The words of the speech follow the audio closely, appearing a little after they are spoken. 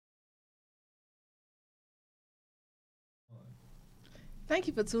Thank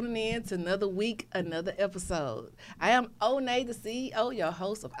you for tuning in to another week, another episode. I am Onay, the CEO, your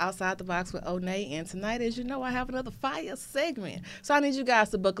host of Outside the Box with Onay, and tonight, as you know, I have another fire segment. So I need you guys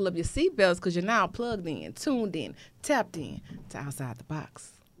to buckle up your seatbelts because you're now plugged in, tuned in, tapped in to Outside the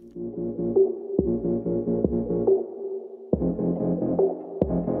Box.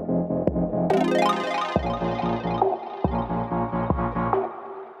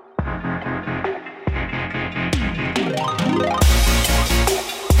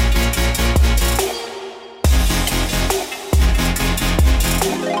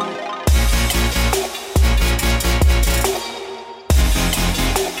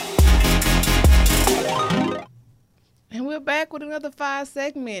 And we're back with another fire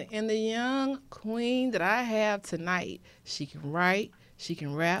segment. And the young queen that I have tonight, she can write, she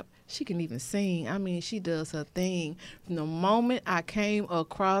can rap, she can even sing. I mean, she does her thing. From the moment I came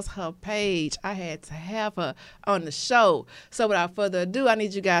across her page, I had to have her on the show. So without further ado, I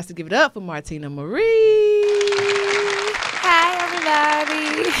need you guys to give it up for Martina Marie. Hi,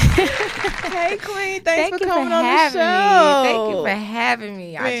 everybody. Hey, Queen. Thanks for coming on having the show. me. Thank you for having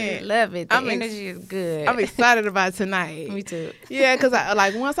me. I just love it. The energy is good. I'm excited about tonight. Me too. Yeah, because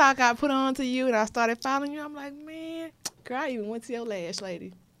once I got put on to you and I started following you, I'm like, man, girl, I even went to your last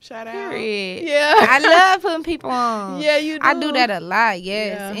lady. Shout out. Period. Yeah. I love putting people on. Yeah, you do. I do that a lot,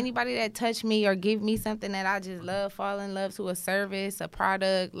 yes. Yeah. Anybody that touch me or give me something that I just love, fall in love to, a service, a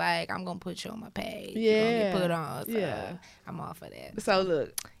product, like, I'm going to put you on my page. Yeah. You're going to get put on. So Yeah. I'm all for that. So,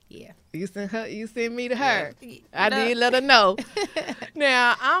 look. Yeah. You sent me to her. Yeah. I did let her know.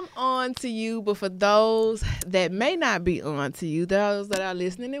 Now, I'm on to you, but for those that may not be on to you, those that are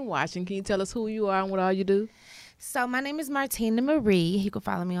listening and watching, can you tell us who you are and what all you do? So my name is Martina Marie. You can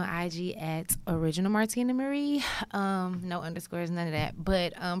follow me on IG at Original Martina Marie. No underscores, none of that.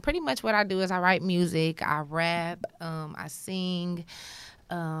 But pretty much what I do is I write music, I rap, I sing.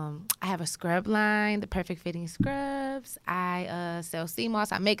 I have a scrub line, the Perfect Fitting Scrubs. I sell sea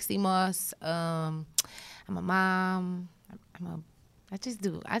moss. I make sea moss. I'm a mom. I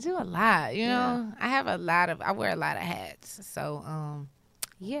do a lot, you know. Yeah. I wear a lot of hats. So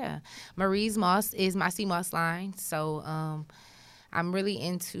yeah, Marie's Moss is my sea moss line. So I'm really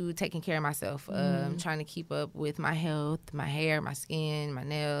into taking care of myself, trying to keep up with my health, my hair, my skin, my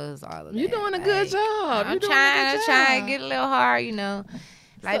nails, all of that. You're doing a good job. I'm trying to get a little hard, you know.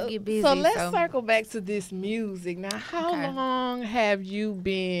 Life get busy. So let's circle back to this music. Now, how Okay. long have you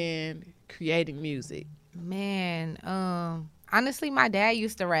been creating music? Man, honestly, my dad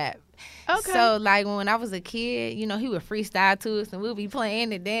used to rap. Okay. So, like, when I was a kid, you know, he would freestyle to us, and we'll be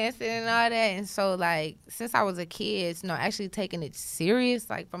playing and dancing and all that. And so, like, since I was a kid, you know, actually taking it serious,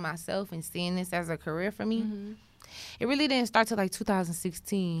 like, for myself and seeing this as a career for me, it really didn't start till, like,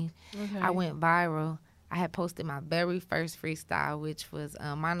 2016. Okay. I went viral. I had posted my very first freestyle, which was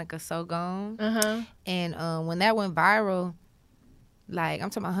Monica So Gone. Uh-huh. And when that went viral, like, I'm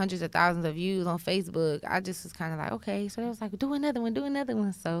talking about hundreds of thousands of views on Facebook, I just was kind of like, okay. So they was like, do another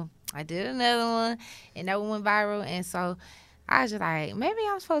one. So I did another one, and that one went viral. And so I was just like, maybe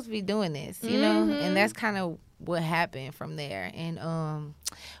I'm supposed to be doing this, you know? And that's kind of what happened from there. And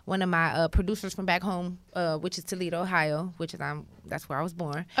one of my producers from back home, which is Toledo, Ohio, that's where I was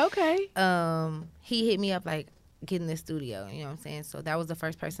born. Okay. He hit me up like, get in the studio, you know what I'm saying? So that was the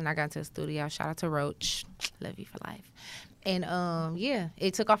first person I got into the studio. Shout out to Roach. Love you for life. And yeah,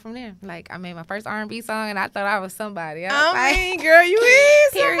 it took off from there. Like, I made my first R&B song, and I thought I was somebody. I mean, girl, you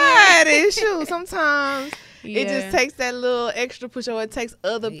is Period. somebody. Shoot, sometimes it Yeah. just takes that little extra push, or it takes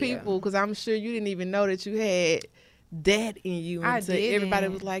other Yeah. people, because I'm sure you didn't even know that you had that in you I until everybody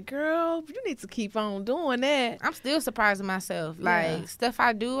didn't. was like, girl, you need to keep on doing that. I'm still surprising myself. Yeah. Like, stuff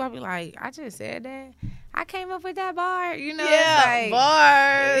I do, I be like, I just said that. I came up with that bar, you know? Yeah, it's like,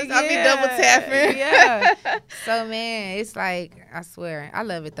 bars. I be double tapping. Yeah. So, man, it's like, I swear, I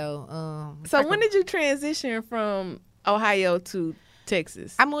love it, though. So when did you transition from Ohio to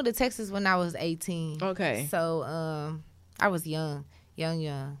Texas? I moved to Texas when I was 18. Okay. So, I was young.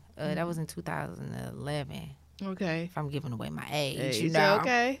 That was in 2011. Okay. If I'm giving away my age, Hey, you know.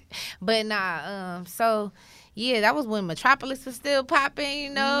 Okay. But nah, so yeah, that was when Metropolis was still popping, you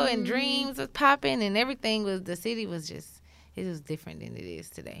know, and Dreams was popping, and everything the city was just, it was different than it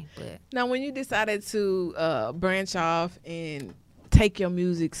is today. But Now, when you decided to branch off and take your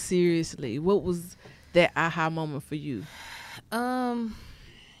music seriously, what was that aha moment for you? I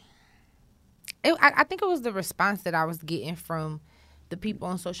think it was the response that I was getting from the people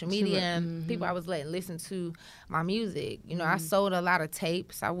on social media and people I was letting listen to my music. You know, I sold a lot of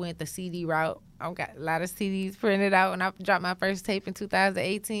tapes. I went the CD route. I got a lot of CDs printed out when I dropped my first tape in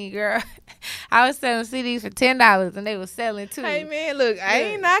 2018, girl. I was selling CDs for $10 and they was selling too. Hey man, look, I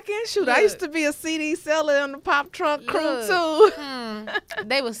ain't knocking. Shoot, I Look. used to be a CD seller on the Pop Trunk crew Look. too.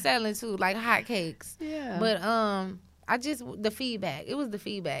 They was selling too, like hotcakes. Yeah. But I just the feedback. It was the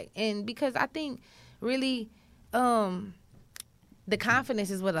feedback, and because I think really, the confidence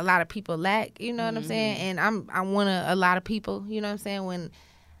is what a lot of people lack. You know what I'm saying? And I'm one of a lot of people. You know what I'm saying? When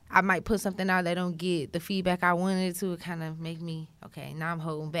I might put something out that don't get the feedback I wanted to, it kind of make me okay. Now I'm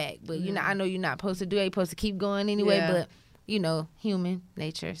holding back, but you know I know you're not supposed to do it. You're supposed to keep going anyway. Yeah. But you know, human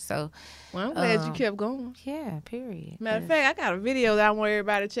nature. So Well, I'm glad you kept going. yeah, period. Matter of fact, I got a video that I want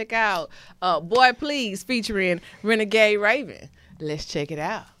everybody to check out. Boy Please featuring Renegade Raven. Let's check it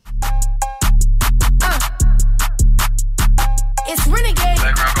out. It's Renegade.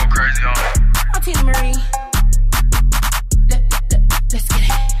 Background go crazy on it. Martina Marie. Let's get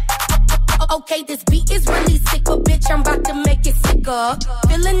it. Okay, this beat is really sick, but bitch, I'm about to make it sicker.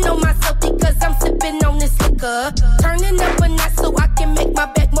 Feeling on myself because I'm sipping on this liquor. Turning up a notch so I can make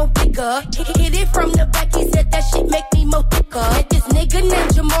my back more bigger. Hit it from the back, he said that shit make me more thicker. Met this nigga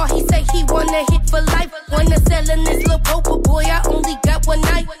named Jamal, he say he wanna hit for life. Wanna sell in this little poker, boy, I only got one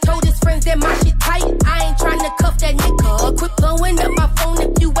night. Told his friends that my shit tight, I ain't tryna cuff that nigga. Quit blowing up my phone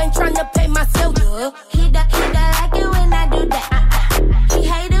if you ain't tryna pay my cellular. He don't like it when I do that. He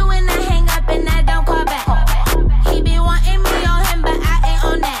hate it when I hang up and I don't call back. He be wanting me on him, but I ain't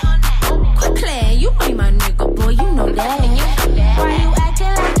on that. Quit playing, you ain't my nigga, boy, you know that. Why you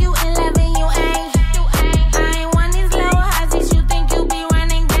acting like you in love and you ain't? I ain't one these little houses, you think you be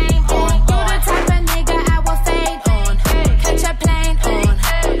running game on. You the type of nigga I will fade on. Catch a plane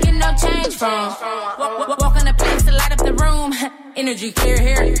on, get no change from. Walk in the place to light up the room. Energy clear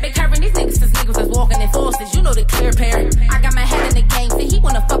here. They covering these niggas since niggas was walking in forces. You know the clear pair. I got my head in the game. Say he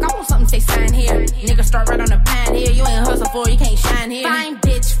wanna fuck. I want something say sign here. Nigga start right on the pine here. You ain't hustle for, you can't shine here. Fine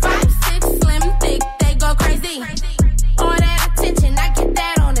bitch, 5'6", slim, thick, they go crazy. All that attention, I get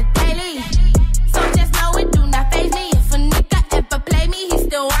that on the daily. So just know it do not faze me. If a nigga ever play me, he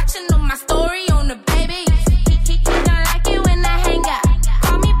still watching on my story on the baby. He don't like it when I hang up.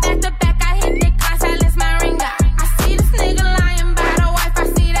 Call me back to back, I hit the car, silence my ringer. I see this nigga lying by the wife, I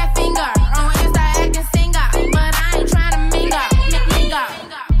see that finger. On Insta acting singer, but I ain't tryna mingle. He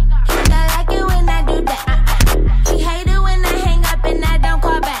don't like it when I do that. He hate it when I hang up and I don't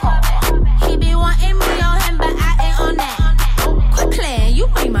call back. He be wanting me on him, but I ain't on that. Quit playing, you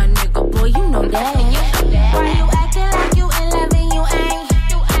ain't my nigga, boy, you know that. Why you acting like you in love and you ain't?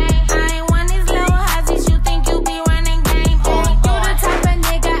 I ain't one these little houses, you think you be running game on. You the type of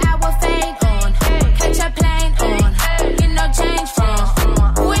nigga I will fade on. Catch a plane on, get no change from.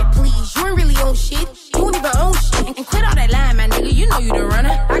 Boy, please, you ain't really old shit. You don't even own shit. And quit all that lying, my nigga, you know you the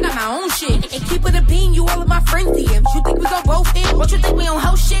runner. I got my own shit. And keep it a bean, you all of my friends DMs. You think we gon' both in? What you think we on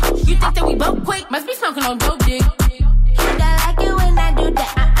house shit? You think that we both quick? Must be smoking on dope dick. He don't like it when I do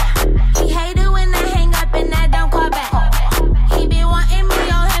that. He hate it when I hang up and I don't call back. He be wanting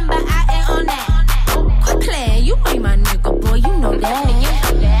me on him, but I ain't on that. Quit playing, you ain't my nigga, boy, you know that.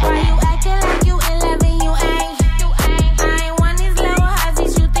 Why you acting like you in love and you ain't? I ain't one these little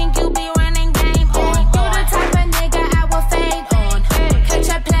houses, you think you be running game on. You the type of nigga I will fade on. Catch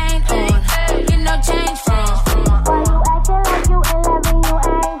a plane on, get no change from. Why you acting like you in love and you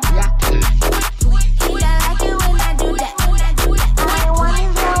ain't? He don't like it when I do that. I ain't one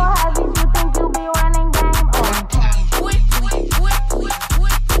these little houses, you think you be running game on.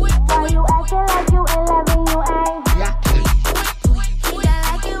 Why you acting like you in love and you ain't? He don't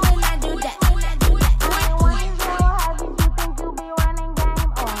like it when I do that. I ain't one these little houses, you think you be running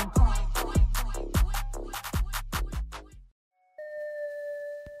game on.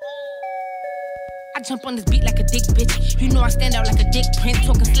 I jump on this beat like a dick bitch. You know I stand out like a dick print.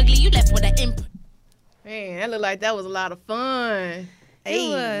 Talking slickly, you left with an imprint. Man, that looked like that was a lot of fun. It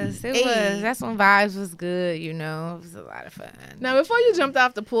was. That's when vibes was good, you know. It was a lot of fun. Now, before you jumped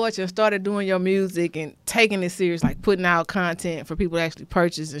off the porch and started doing your music and taking it serious, like putting out content for people to actually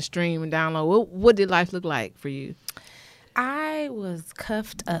purchase and stream and download, what did life look like for you? I was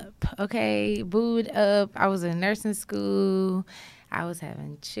cuffed up, okay, booed up. I was in nursing school. I was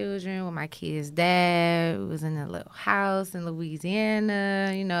having children with my kid's dad. We was in a little house in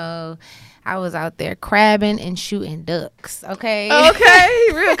Louisiana, you know. I was out there crabbing and shooting ducks, okay? Okay,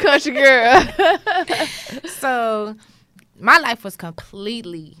 real country girl. So my life was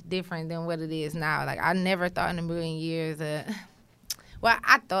completely different than what it is now. Like, I never thought in a million years that, well,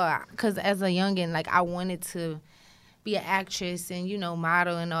 I thought, because as a youngin', like, I wanted to be an actress and, you know,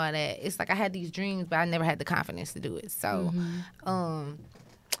 model and all that. It's like I had these dreams, but I never had the confidence to do it. So,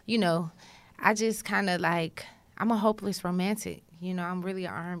 you know, I just kind of like, I'm a hopeless romantic. You know, I'm really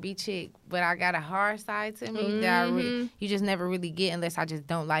an R&B chick, but I got a hard side to me that you just never really get unless I just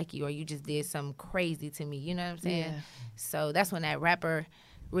don't like you or you just did something crazy to me. You know what I'm saying? Yeah. So that's when that rapper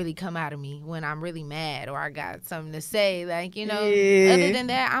really come out of me, when I'm really mad or I got something to say. Like, you know, other than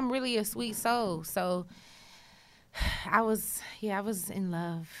that, I'm really a sweet soul. So I was in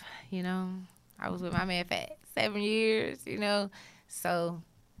love, you know. I was with my man for 7 years, you know. So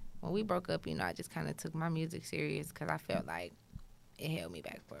when we broke up, you know, I just kind of took my music serious because I felt like it held me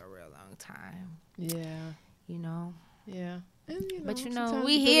back for a real long time. Yeah. You know? Yeah. And, But, you sometimes know,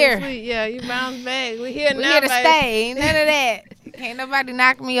 we it's here. bittersweet. Yeah, you bounce back. We here We now, here to baby. stay. Ain't none of that. Can't nobody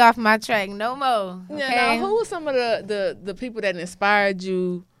knock me off my track no more. Okay? Yeah, now, who were some of the people that inspired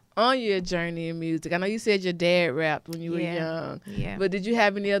you on your journey in music? I know you said your dad rapped when you were young. Yeah. But did you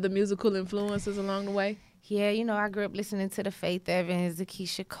have any other musical influences along the way? Yeah, you know, I grew up listening to the Faith Evans, the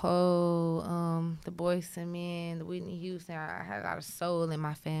Keisha Cole, the Boyz II Men, the Whitney Houston. I had a lot of soul in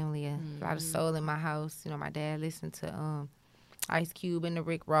my family, a lot of soul in my house. You know, my dad listened to Ice Cube and the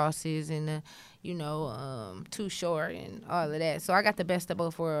Rick Rosses and the, you know, Too Short and all of that. So I got the best of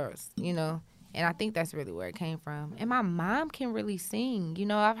both worlds, you know. And I think that's really where it came from. And my mom can really sing. You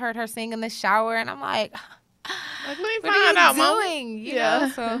know, I've heard her sing in the shower, and I'm like, Like, let me what find are out, you Mama. doing? You Yeah. know,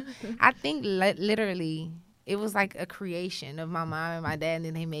 so I think literally it was like a creation of my mom and my dad, and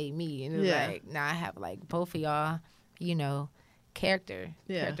then they made me. And it was like, now I have like both of y'all, you know,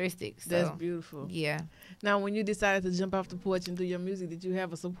 characteristics. So, That's beautiful. yeah. Now, when you decided to jump off the porch and do your music, did you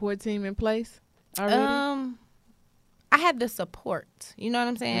have a support team in place already? I had the support. You know what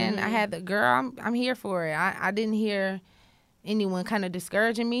I'm saying? I had the girl. I'm here for it. I didn't hear anyone kind of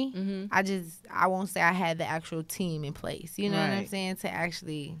discouraging me. I won't say I had the actual team in place. You know what I'm Right. saying? To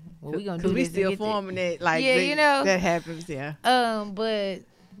actually, well, we gonna do Because we this. still and get forming it. Like, Yeah, you know. That happens, yeah.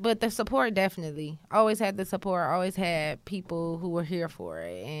 But the support definitely. Always had the support. Always had people who were here for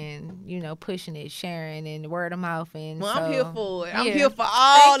it and, you know, pushing it, sharing and word of mouth. And Well, so, I'm here for it. I'm yeah. here for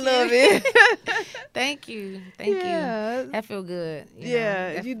all Thank of you. it. Thank you. Thank you. Yeah. That feel good. You know?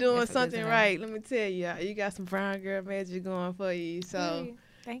 Yeah, That- you're that doing feel good something to know. right. Let me tell you, you got some brown girl magic going for you. So Yeah,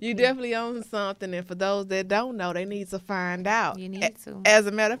 thank you definitely own something. And for those that don't know, they need to find out. You need to. As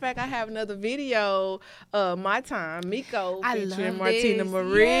a matter of fact, I have another video, My Time, Miko, I featuring love Martina this.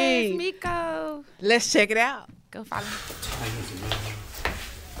 Marie. Yes, Miko. Let's check it out. Go follow me.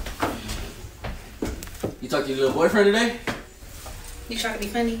 You talked to your little boyfriend today? You trying to be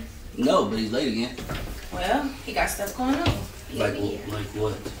funny? No, but he's late again. Well, he got stuff going on. Like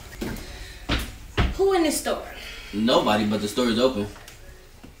what? Who in this store? Nobody, but the store is open.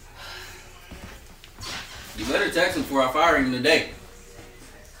 You better text him before I fire him today.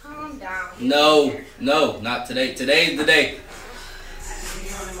 Calm down. No, not today. Today's the day.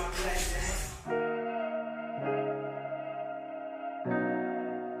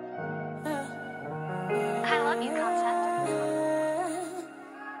 I love you, concept.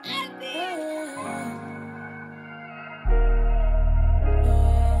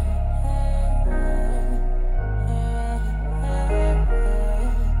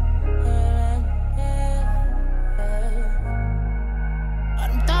 All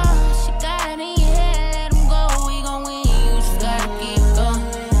them thoughts you got in your head, let 'em go. We gon' win. You just gotta keep going.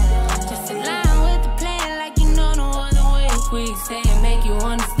 Just align with the plan, like you know no other way. Quick say and make you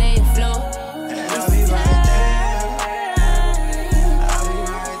wanna stay afloat. I'll be right there. I'll be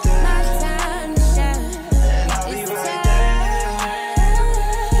right there. My time to shine. And I'll be right there.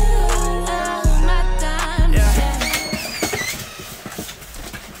 My time to shine.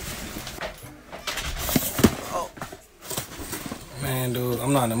 Man, dude,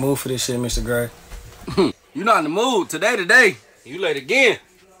 I'm not in the mood for this shit, Mr. Gray. You not in the mood. Today. You late again.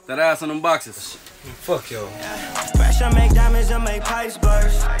 That ass on them boxes. Fuck y'all. Pressure make diamonds and make pipes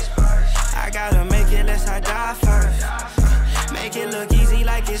burst. I gotta make it lest I die first. Make it look easy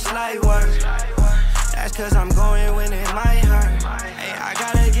like it's light work. That's cause I'm going when it might hurt. Hey, I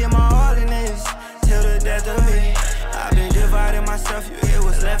gotta get my all in this till the death of me. I've been dividing myself, you hear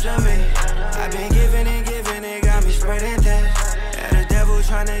what's left of me. I've been giving it, got me spreading thin. And the devil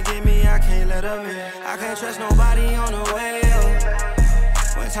tryna get me, I can't let him in. I can't trust nobody on the way up.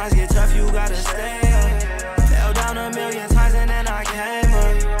 When times get tough, you gotta stay up. Fell down a million times and then I came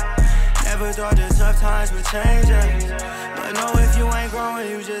up. Never thought the tough times would change us. But no, if you ain't growing,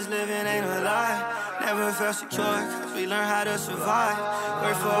 you just living, ain't a lie. Never felt secure, cause we learned how to survive.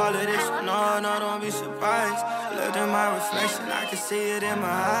 Work for all of this, no, don't be surprised. Looked at my reflection, I can see it in my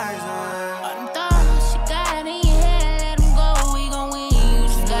eyes. All them thoughts you got in your head, let 'em go. We gon' win. You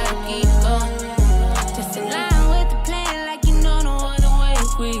just gotta keep going. Just align with the plan, like you know no other way.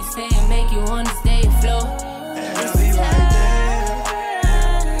 Quick say and make you wanna stay afloat. And I'll be right there.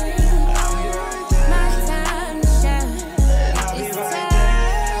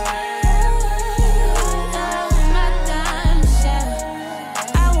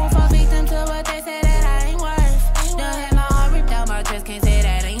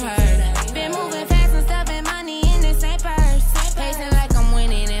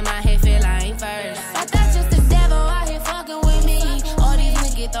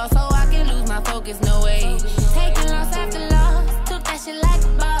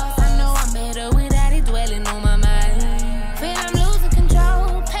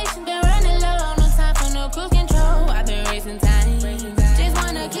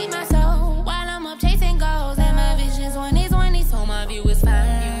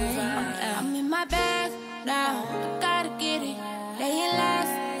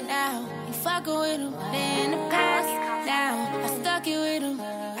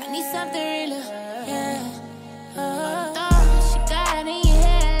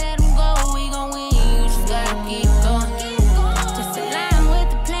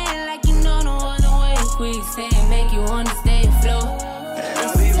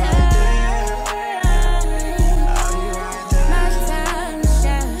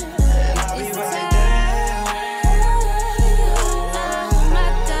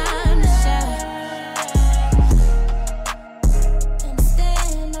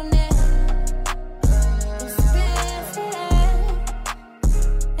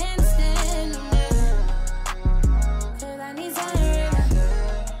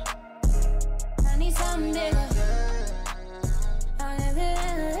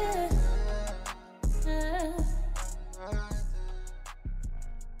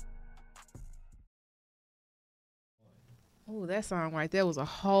 Oh, that song right there was a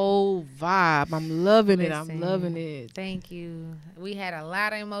whole vibe. I'm loving it. I'm loving it. Thank you. We had a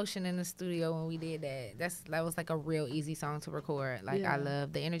lot of emotion in the studio when we did that. That was like a real easy song to record. Like I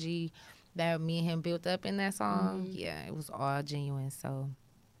love the energy that me and him built up in that song. Yeah, it was all genuine. So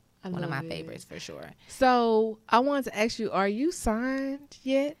one of my favorites for sure. So I wanted to ask you, are you signed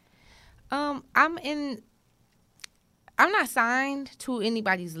yet? I'm not signed to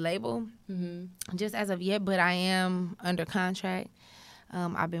anybody's label just as of yet, but I am under contract.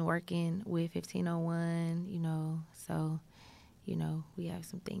 I've been working with 1501, so, we have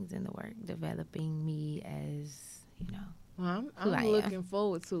some things in the work developing me as, Well, I'm looking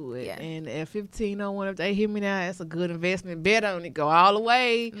forward to it. Yeah. And at 1501, if they hear me now, that's a good investment. Bet on it. Go all the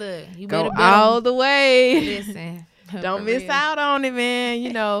way. Look, you go better bet all on the way. Listen. Don't miss out on it,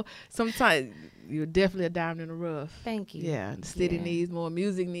 man. Sometimes you're definitely a diamond in the rough. Thank you. Yeah, the city needs more.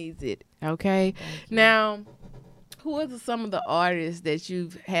 Music needs it. Okay. Now, who are some of the artists that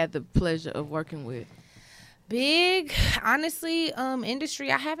you've had the pleasure of working with? Big, honestly,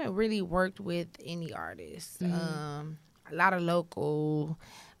 industry. I haven't really worked with any artists. A lot of local.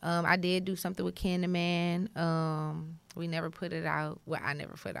 I did do something with Candyman. We never put it out. Well, I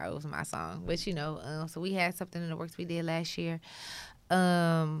never put it out. It was my song, but so we had something in the works we did last year.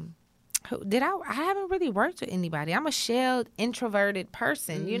 I haven't really worked with anybody. I'm a shelled, introverted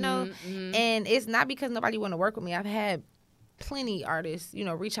person, and it's not because nobody want to work with me. I've had plenty artists,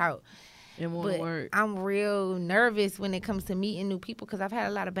 reach out. And want to work. I'm real nervous when it comes to meeting new people because I've had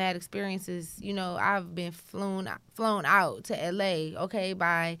a lot of bad experiences. I've been flown out to LA, okay,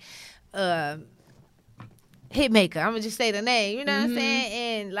 by Hitmaker. I'm gonna just say the name, you know what I'm saying?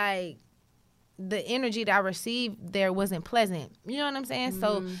 And like the energy that I received there wasn't pleasant. You know what I'm saying?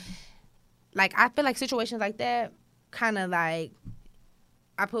 So like I feel like situations like that kind of like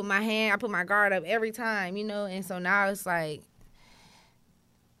I put my guard up every time, and so now it's like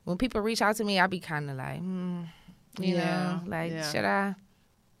when people reach out to me, I be kind of like, should I?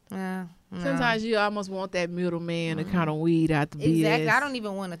 No. Sometimes you almost want that middleman to kind of weed out the BS. Exactly. I don't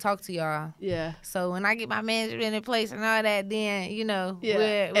even want to talk to y'all. Yeah. So when I get my management in place and all that, then, Yeah.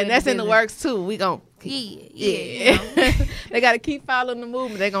 we're And that's in the works, too. We gon' Yeah. They got to keep following the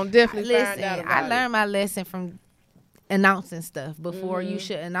movement. They going to definitely find out about I learned my lesson from announcing stuff before you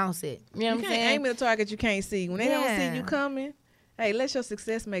should announce it. You know what I'm saying? Aim at a target you can't see. When they don't see you coming, hey, let your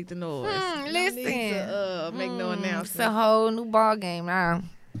success make the noise. Listen. No need to, make no announcement. It's a whole new ball game now.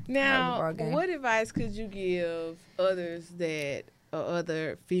 Now, what advice could you give others that or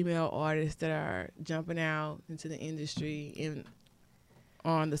other female artists that are jumping out into the industry and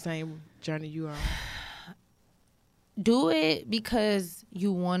on the same journey you are? Do it because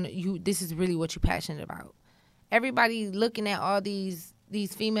this is really what you're passionate about. Everybody looking at all these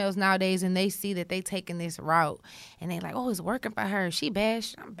females nowadays and they see that they taking this route and they like, oh, it's working for her. She bad.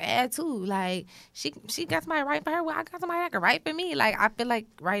 I'm bad too. Like she got somebody right for her. Well, I got somebody that can write for me. Like I feel like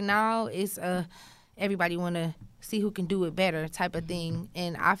right now it's everybody want to see who can do it better type of thing.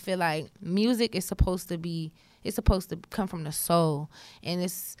 And I feel like music is supposed to come from the soul, and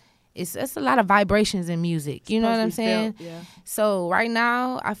it's a lot of vibrations in music. You know what I'm saying? Yeah. So right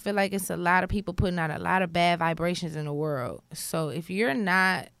now, I feel like it's a lot of people putting out a lot of bad vibrations in the world. So if you're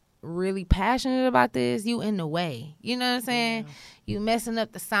not really passionate about this, you in the way. You know what I'm saying? Yeah. You messing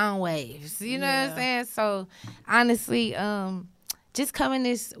up the sound waves. You know what I'm saying? So honestly, just coming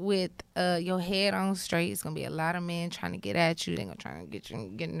this with your head on straight. It's gonna be a lot of men trying to get at you. They're gonna try to get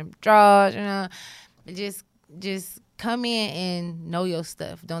in the draws. Just come in and know your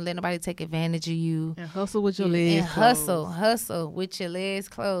stuff. Don't let nobody take advantage of you. And hustle with your legs and closed. Hustle with your legs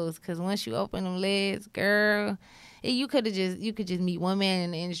closed. Because once you open them legs, girl, you could just meet one man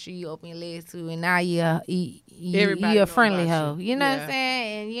in the industry you open your legs to, and now you're a friendly hoe. You know what I'm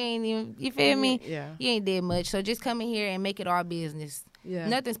saying? And you ain't even, you feel me? Yeah. You ain't did much. So just come in here and make it all business. Yeah.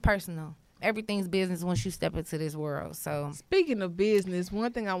 Nothing's personal. Everything's business once you step into this world. So speaking of business,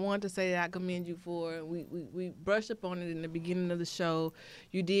 one thing I wanted to say that I commend you for, we brushed up on it in the beginning of the show.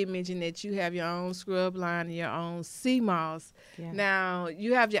 You did mention that you have your own scrub line and your own sea moss. Yeah. Now,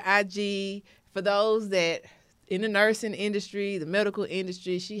 you have your IG. For those that in the nursing industry, the medical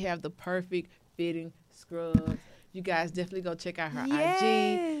industry, she have the perfect fitting scrubs. You guys definitely go check out her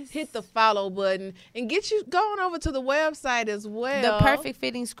IG. Hit the follow button and get you going over to the website as well. The perfect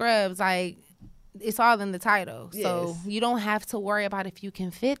fitting scrubs, like it's all in the title. Yes. So you don't have to worry about if you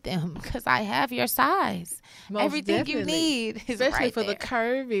can fit them because I have your size. Most Everything definitely. You need is especially right for there. the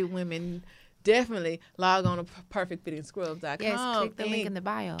curvy women. Definitely log on to perfectfittingscrubs.com. Yes, click the link in the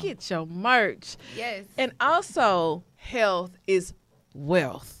bio. Get your merch. Yes. And also, health is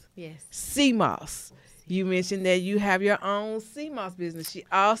wealth. Yes. Sea moss. You mentioned that you have your own sea moss business. She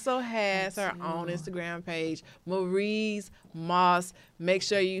also has her own Instagram page, Marie's Moss. Make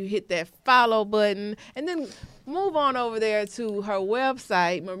sure you hit that follow button and then move on over there to her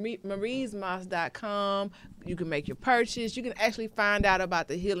website, mariesmoss.com. You can make your purchase. You can actually find out about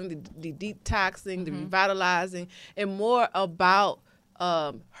the healing, the detoxing, the revitalizing, and more about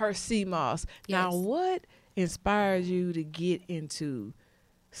her sea moss. Yes. Now, what inspired you to get into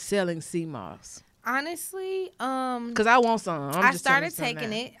selling sea moss? Honestly, Because I want some. I started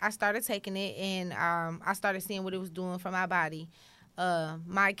taking it. I started taking it, and I started seeing what it was doing for my body.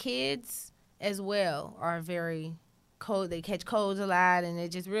 My kids as well are very cold. They catch colds a lot, and they're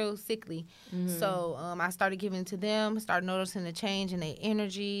just real sickly. So I started giving it to them. Started noticing the change in their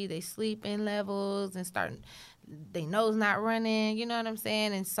energy, their sleeping levels, and their nose not running. You know what I'm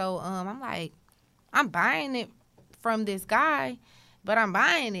saying? And so I'm like, I'm buying it from this guy, but I'm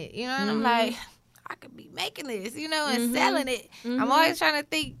buying it. You know, and I'm like, I could be making this, you know, and selling it. I'm always trying to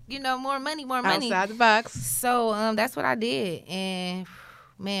think, you know, more money. Outside the box. So that's what I did. And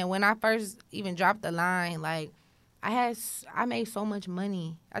man, when I first even dropped the line, like I made so much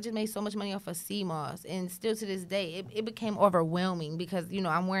money. I just made so much money off of sea moss, and still to this day, it became overwhelming because, you know,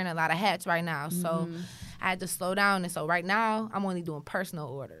 I'm wearing a lot of hats right now. So I had to slow down. And so right now, I'm only doing personal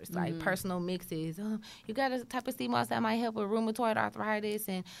orders, like personal mixes. You got a type of sea moss that might help with rheumatoid arthritis,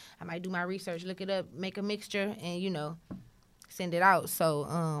 and I might do my research, look it up, make a mixture, and, you know, send it out.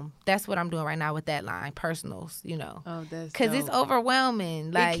 So that's what I'm doing right now with that line, personals, you know. Oh, that's because it's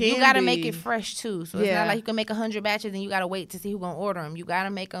overwhelming. Like, you got to make it fresh, too. So it's not like you can make 100 batches and you got to wait to see who's going to order them. You got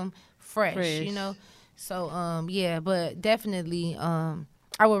to make them fresh, you know. So, yeah, but definitely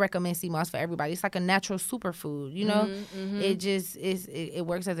I would recommend sea moss for everybody. It's like a natural superfood, you know. It just it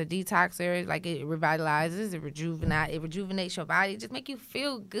works as a detoxer. Like, it revitalizes, it rejuvenates your body. It just make you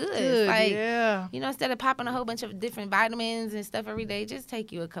feel good. Like, you know, instead of popping a whole bunch of different vitamins and stuff every day, just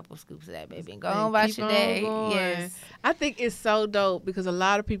take you a couple scoops of that, baby, and go on about your day. Yes. I think it's so dope because a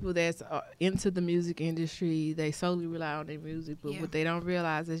lot of people that's into the music industry, they solely rely on their music, but what they don't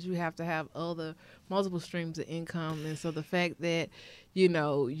realize is you have to have multiple streams of income. And so the fact that, you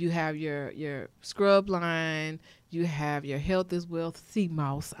know, you have your scrub line, you have your health is wealth sea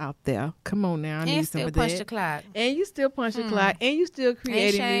moss out there. Come on now, I need some of that. And still punch the clock. And you still punch the clock, and you still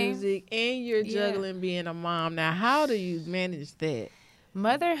creating music, and you're juggling being a mom. Now, how do you manage that?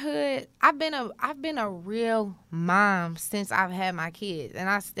 Motherhood, I've been a real mom since I've had my kids, and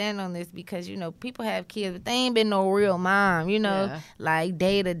I stand on this because, you know, people have kids, but they ain't been no real mom, you know, like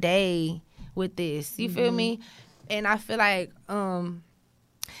day to day with this. You feel me? And I feel like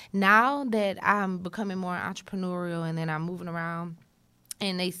now that I'm becoming more entrepreneurial, and then I'm moving around,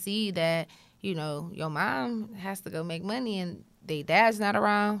 and they see that, you know, your mom has to go make money and their dad's not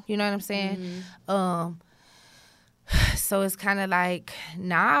around, you know what I'm saying? So it's kind of like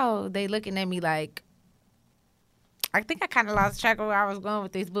now they looking at me like, I think I kind of lost track of where I was going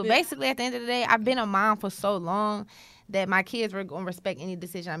with this. But basically, at the end of the day, I've been a mom for so long that my kids were going to respect any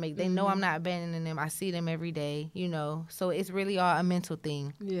decision I make. They know I'm not abandoning them. I see them every day, you know. So it's really all a mental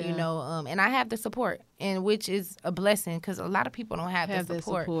thing, you know. And I have the support, and which is a blessing because a lot of people don't have the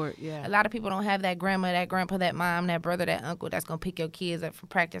support. A lot of people don't have that grandma, that grandpa, that mom, that brother, that uncle that's going to pick your kids up from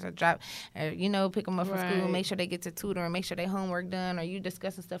practice or drop, or, you know, pick them up from school, make sure they get to tutor and make sure their homework done, or you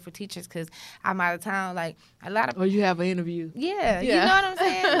discussing stuff with teachers because I'm out of town. Like, a lot of... Or you have an interview. Yeah, you know what I'm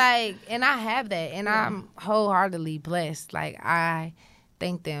saying? Like, and I have that, and I'm wholeheartedly blessed. Like, I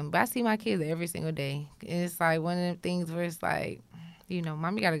thank them. But I see my kids every single day. And it's like one of them things where it's like, you know,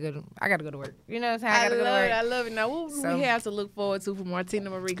 Mommy I gotta go to work. You know what I'm saying? I gotta go to work. I love it. Now, what do we have to look forward to for Martina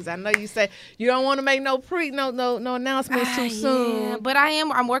Marie? Because I know you say you don't want to make no announcements too soon. Yeah, but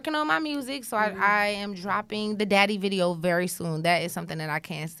I'm working on my music, so I am dropping the Daddy video very soon. That is something that I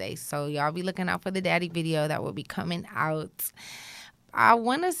can say. So y'all be looking out for the Daddy video that will be coming out. I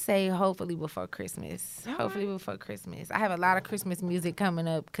want to say hopefully before Christmas. Hopefully before Christmas. I have a lot of Christmas music coming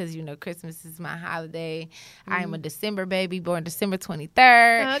up because, you know, Christmas is my holiday. I am a December baby, born December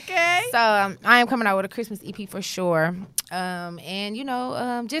 23rd. Okay. So I am coming out with a Christmas EP for sure. And, you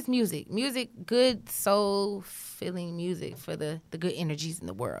know, just music. Music, good soul-filling music for the good energies in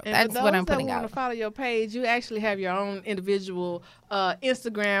the world. And that's what I'm putting out. Want to follow your page, you actually have your own individual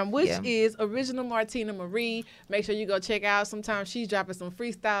Instagram, which is Original Martina Marie. Make sure you go check out. Sometimes she's dropping some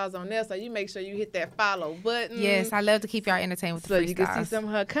freestyles on there, so you make sure you hit that follow button. Yes, I love to keep y'all entertained with the freestyles. So you can see some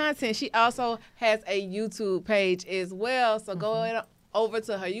of her content. She also has a YouTube page as well, so go over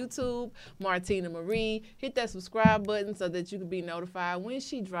to her YouTube, Martina Marie. Hit that subscribe button so that you can be notified when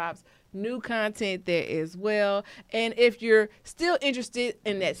she drops new content there as well. And if you're still interested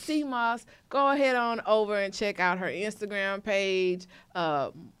in that sea moss, go ahead on over and check out her Instagram page,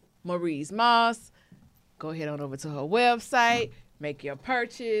 Marie's Moss. Go ahead on over to her website, make your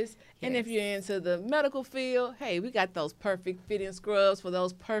purchase. And if you're into the medical field, hey, we got those perfect fitting scrubs for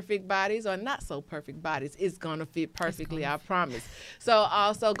those perfect bodies or not so perfect bodies. It's going to fit perfectly, I promise. So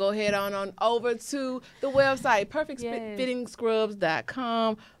also go ahead on over to the website,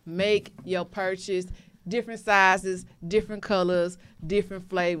 perfectfittingscrubs.com. Make your purchase. Different sizes, different colors, different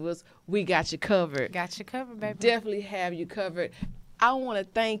flavors. We got you covered. Got you covered, baby. Definitely have you covered. I want to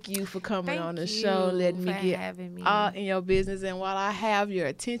thank you for coming on the show, letting me get all in your business. And while I have your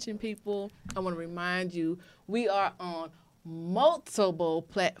attention, people, I want to remind you, we are on multiple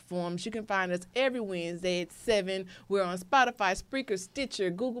platforms. You can find us every Wednesday at 7. We're on Spotify, Spreaker,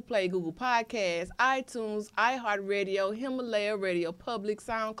 Stitcher, Google Play, Google Podcasts, iTunes, iHeartRadio, Himalaya Radio, Public,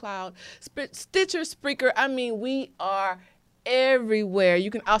 SoundCloud, Stitcher, Spreaker. I mean, we are everywhere.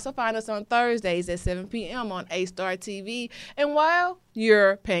 You can also find us on Thursdays at 7 p.m. on A-Star TV. And while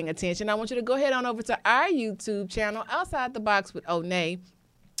you're paying attention, I want you to go ahead on over to our YouTube channel, Outside the Box with Onay.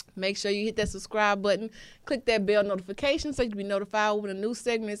 Make sure you hit that subscribe button. Click that bell notification so you can be notified when a new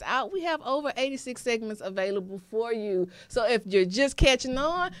segment is out. We have over 86 segments available for you. So if you're just catching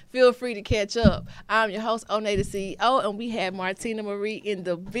on, feel free to catch up. I'm your host, Onay the CEO, and we have Martina Marie in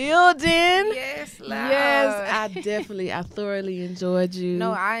the building. Yes, Lord. Yes, I thoroughly enjoyed you.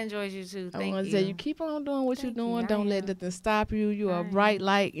 No, I enjoyed you too. Thank you. I want to say you keep on doing what you're doing. Don't let nothing stop you. You are a bright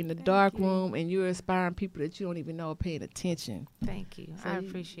light in the dark room, and you're inspiring people that you don't even know are paying attention. Thank you. So I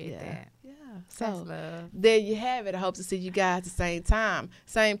appreciate that. Yeah. So love. There you have it. I hope to see you guys at the same time,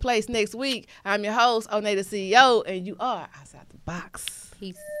 same place next week. I'm your host, Onay the CEO, and you are Outside the Box.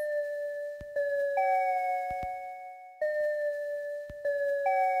 Peace.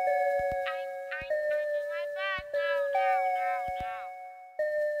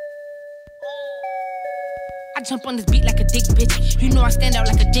 I jump on this beat like a dick bitch. You know I stand out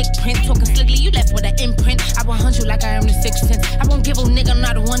like a dick print. Talking slickly, you left with an imprint. I won't hunt you like I am the sixth sense. I won't give a nigga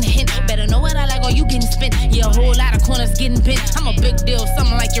not a one hint. Better know what I like or you getting spent. Yeah, a whole lot of corners getting bent. I'm a big deal,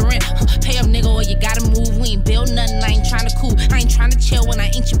 something like your rent. Pay up, nigga, or you gotta move. We ain't build nothing, I ain't trying to cool. I ain't trying to chill when I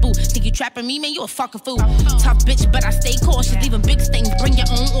ain't your boo. Think you trapping me, man, you a fucking fool. Tough bitch, but I stay cautious. Leaving big stains, bring your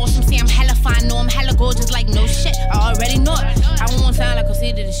own awesome. See, I'm hella fine, know I'm hella gorgeous. Like no shit, I already know it. I won't sound like a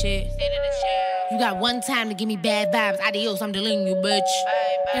city to shit. You got one time to give me bad vibes. Adios, I'm deleting you, bitch.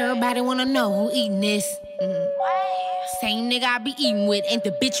 Everybody wanna know who eating this. Same nigga I be eating with. Ain't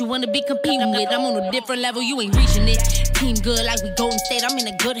the bitch you wanna be competing with. I'm on a different level, you ain't reaching it. Team good like we Golden State. I'm in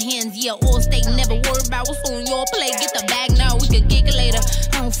the good hands, yeah, all state. Never worry about what's on your plate. Get the bag now, we can gig it later.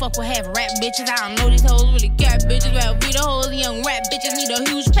 I don't fuck with half rap bitches. I don't know these hoes really cat bitches. Well, be the hoes, young rap bitches. Need a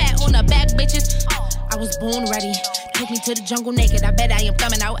huge pat on the back, bitches. I was born ready. Take me to the jungle naked. I bet I am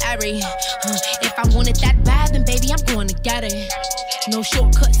coming out airy. If I wanted that bad, then baby, I'm going to get it. No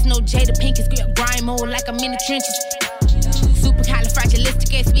shortcuts, no Jada Pinkett. Grind mode like I'm in the trenches.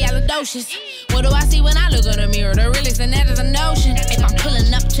 Supercalifragilisticexpialidocious. What do I see when I look in the mirror? The realest and that is a notion. If I'm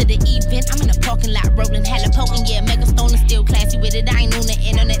pulling up to the event, I'm in the parking lot rolling hella potent. Yeah, mega stone is still classy with it. I ain't on the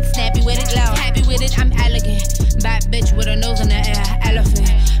internet, snappy with it, loud, happy with it. I'm elegant, bad bitch with a nose in the air,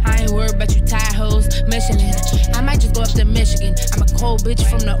 elephant. I ain't worried about you tie hoes, Michelin. I might just go up to Michigan. I'm a cold bitch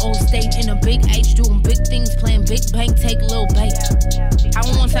from the old state in a big H, doing big things, playing big bank, take little bait. I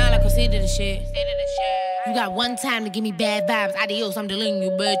won't sound like a city to shit. You got one time to give me bad vibes. Adios, I'm deleting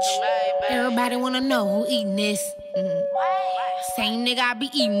you, bitch. Everybody wanna know who eating this. Same nigga I be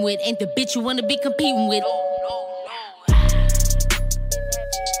eating with. Ain't the bitch you wanna be competing with.